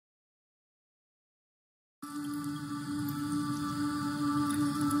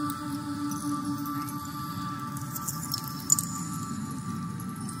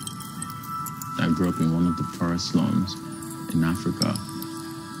grew up in one of the poorest slums in Africa.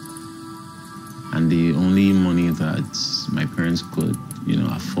 And the only money that my parents could,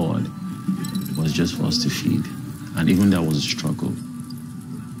 afford was just for us to feed. And even that was a struggle.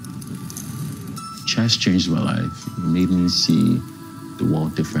 Chess changed my life. It made me see the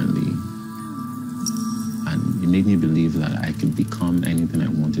world differently. And it made me believe that I could become anything I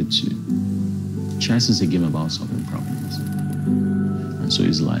wanted to. Chess is a game about solving problems. And so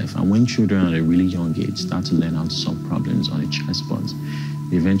is life. And when children at a really young age start to learn how to solve problems on a chessboard,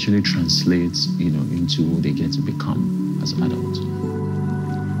 it eventually translates, into who they get to become as adults.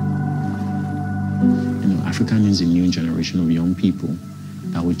 Africa needs a new generation of young people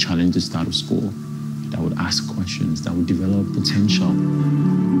that would challenge the status quo, that would ask questions, that would develop potential.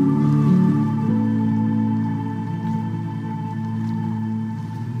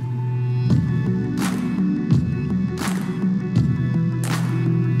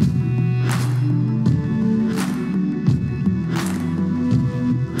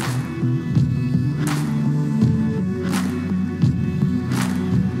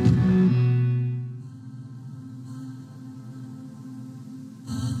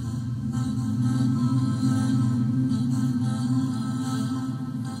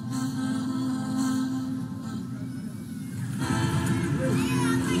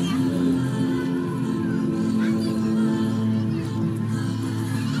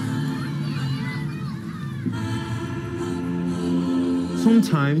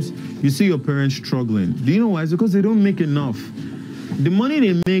 Sometimes you see your parents struggling. Do you know why? It's because they don't make enough. The money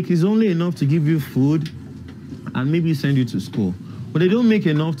they make is only enough to give you food and maybe send you to school. But they don't make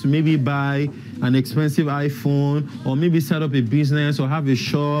enough to maybe buy an expensive iPhone or maybe set up a business or have a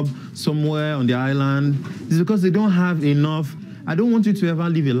shop somewhere on the island. It's because they don't have enough. I don't want you to ever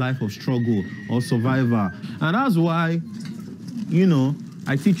live a life of struggle or survivor. And that's why,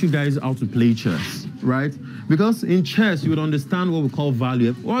 I teach you guys how to play chess, right? Because in chess, you would understand what we call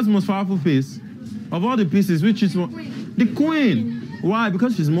value. What's the most powerful piece? Of all the pieces, which is the queen. Why?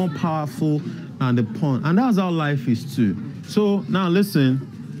 Because she's more powerful than the pawn. And that's how life is too. So now listen,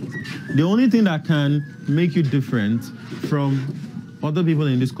 the only thing that can make you different from other people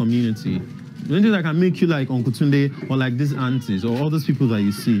in this community, the only thing that can make you like Uncle Tunde or like these aunties or all those people that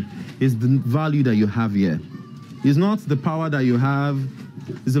you see is the value that you have here. It's not the power that you have,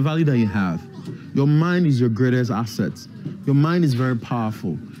 it's the value that you have. Your mind is your greatest asset. Your mind is very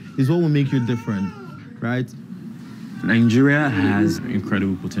powerful. It's what will make you different, right? Nigeria has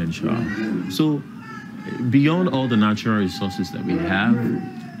incredible potential. So beyond all the natural resources that we have,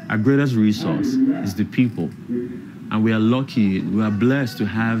 our greatest resource is the people. And we are lucky, we are blessed to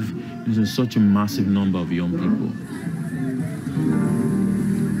have such a massive number of young people.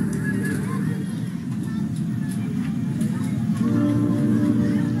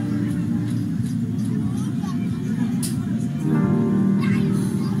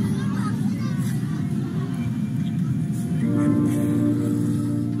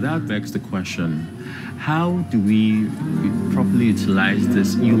 That begs the question, how do we properly utilize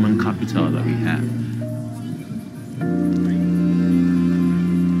this human capital that we have?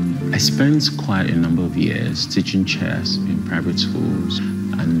 I spent quite a number of years teaching chess in private schools,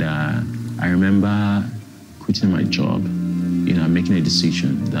 and I remember quitting my job, making a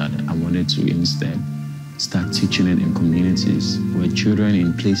decision that I wanted to instead start teaching it in communities where children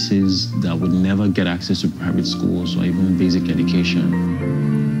in places that would never get access to private schools or even basic education.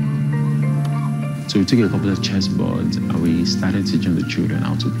 So we took a couple of chess boards and we started teaching the children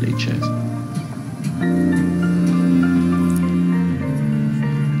how to play chess.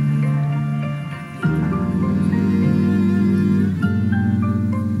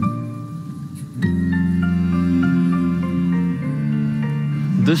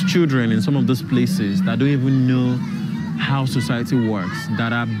 These children in some of those places that don't even know how society works,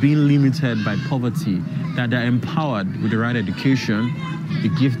 that are being limited by poverty, that are empowered with the right education,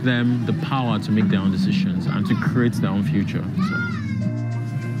 it gives them the power to make their own decisions and to create their own future.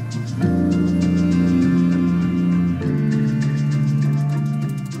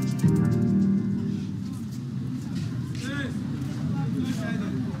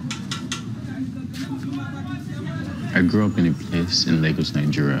 I grew up in a place in Lagos,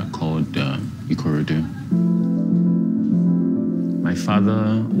 Nigeria called Ikorodu. My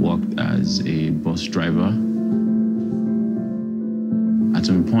father worked as a bus driver. At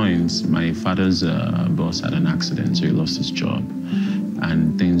some point, my father's boss had an accident, so he lost his job,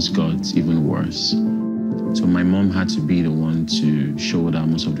 and things got even worse. So my mom had to be the one to shoulder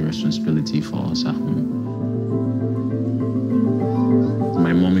most of the responsibility for us at home.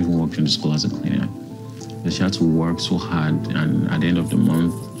 My mom even worked in the school as a cleaner. She had to work so hard, and at the end of the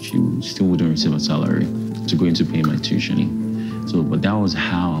month, she still wouldn't receive a salary to go into paying my tuition. So, but that was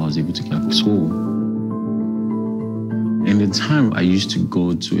how I was able to get to school. In the time, I used to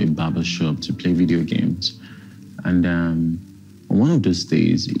go to a barber shop to play video games. And on one of those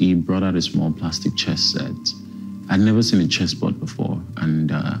days, he brought out a small plastic chess set. I'd never seen a chessboard before.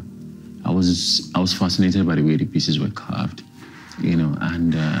 And I was fascinated by the way the pieces were carved, you know,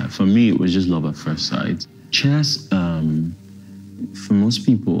 and for me, it was just love at first sight. Chess, for most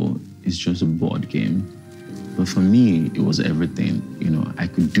people, is just a board game. But for me, it was everything. You know, I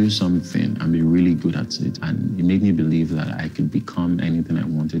could do something and be really good at it. And it made me believe that I could become anything I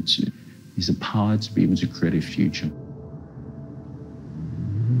wanted to. It's the power to be able to create a future.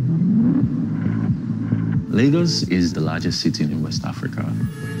 Lagos is the largest city in West Africa.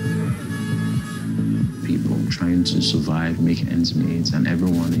 People trying to survive, make ends meet, and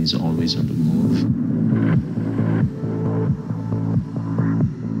everyone is always on the move.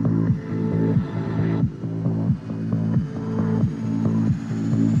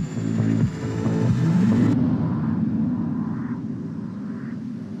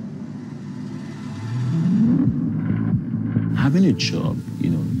 Having a job, you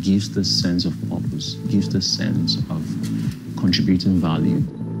know, gives the sense of purpose, gives the sense of contributing value.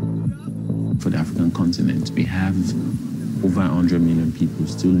 For the African continent, we have over 100 million people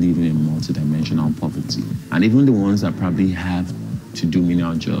still living in multidimensional poverty. And even the ones that probably have to do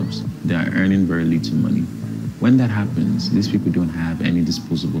menial jobs, they are earning very little money. When that happens, these people don't have any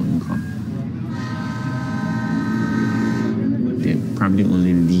disposable income. They probably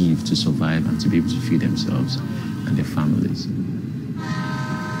only live to survive and to be able to feed themselves and their families.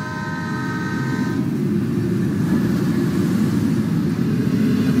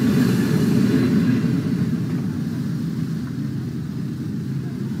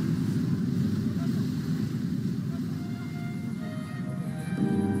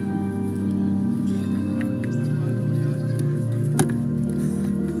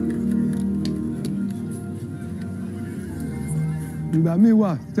 Ìgbà míì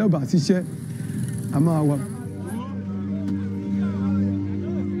wà tẹ́ ò bá ṣiṣẹ́ a máa wà.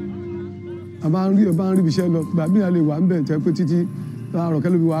 A máa ń rí ibi iṣẹ́ lọ. Ìgbà míì a lè wà ń bẹ̀ tẹ́ pé títí láàárọ̀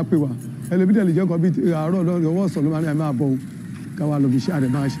kẹ́lẹ́ bí wàá pè wá. Ẹlẹ́bí dẹ̀ lè jẹ́ nǹkan bí àárọ̀ lọ́wọ́ ọ̀sán ló máa ní ẹ̀ máa bọ̀ o. Ká wá lọ bí iṣẹ́ àdè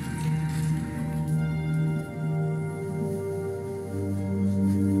máa ṣe.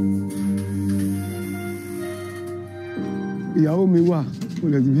 Ìyàwó mi wà, mo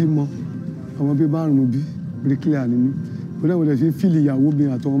lè ti bí mọ. Àwọn bíi márùn-ún bí bíríkìlà ni mí. Mo lè fi fíìlì ìyàwó mi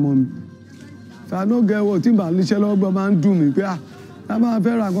àtọwọn ọmọ mi. Fàánù gẹ̀wọ̀ tí màá níṣẹ́ lọ́gbọ́n máa ń dùn mí pé a máa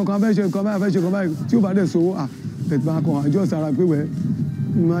fẹ́ ra nǹkan kan fẹ́ ṣe nǹkan báyìí fẹ́ ṣe nǹkan báyìí tí ó bá dẹ̀ sówó bẹ̀tẹ̀ máa kàn àjọ sára pé wẹ́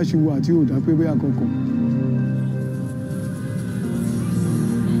ní máa ṣe wo àti òdà pé bóyá kankan.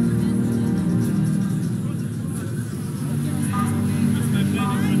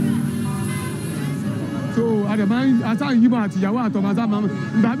 So àdèmá asáyìnbó àti ìyàwó àtọmọ asáàmà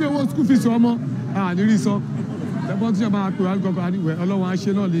ìgbà bí owó school fees ọmọ àníri sọ. Ẹ̀gbọ́n tí a máa pè wá gbọ́ngàn àníwẹ̀ ọlọ́run á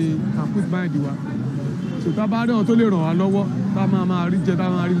ṣe náà lè put mind wa. Ṣùgbọ́n bá rí àwọn tó lè ràn wá lọ́wọ́ tá máa rí jẹ tá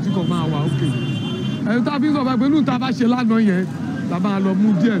máa rí tí kò máa wà òkè. Ẹ̀yin tá a fi ń sọ fún ẹ pé inú ta bá ṣe lánàá yẹn la máa lọ mú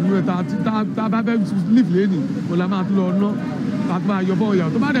díẹ̀ nínú ẹ̀ tá bá fẹ́ live lẹ́nì kò la máa tún lọ ná tá máa yọ bọ́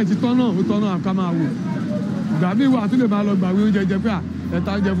ìyàwó tó bá dẹ̀ ti tán náà ó tán náà ká máa wò. Ìgbà míì wà tó lè máa lọ gbàwé oúnjẹ jẹ pé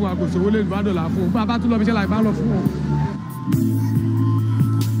ẹ̀ta oúnjẹ fún wa kò sówó lẹ́nu bá dọ̀là fún un bá tún lọ fi ṣẹ́ láì bá lọ fún wọn.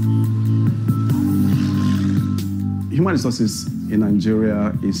 Human resources in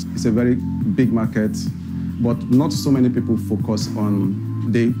Nigeria is a very big market, but not so many people focus on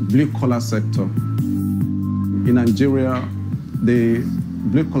the blue-collar sector. In Nigeria, the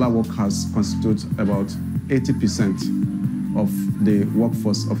blue-collar workers constitute about 80% of the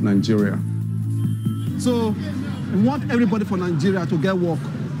workforce of Nigeria. So we want everybody from Nigeria to get work.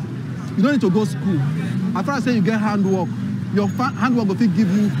 You don't need to go to school. As far as say you get handwork, your handwork will give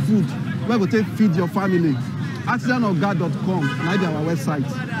you food, where will take feed your family. artisanoga.com, like our website.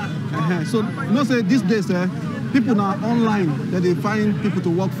 So you know, say these days, people now online that they find people to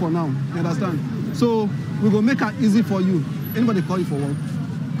work for now. You understand? So we will make it easy for you. Anybody call you for work?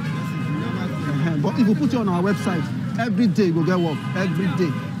 But if we put you on our website, every day you will get work. Every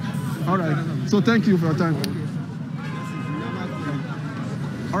day. All right. So thank you for your time.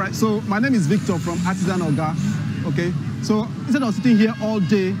 All right. So my name is Victor from Artisan Oga. Okay. So instead of sitting here all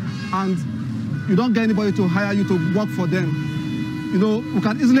day and you don't get anybody to hire you to work for them, you know, we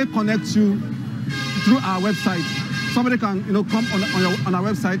can easily connect you through our website. Somebody can, you know, come on our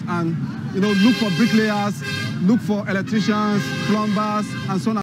website and, you know, look for bricklayers, look for electricians, plumbers, and so on.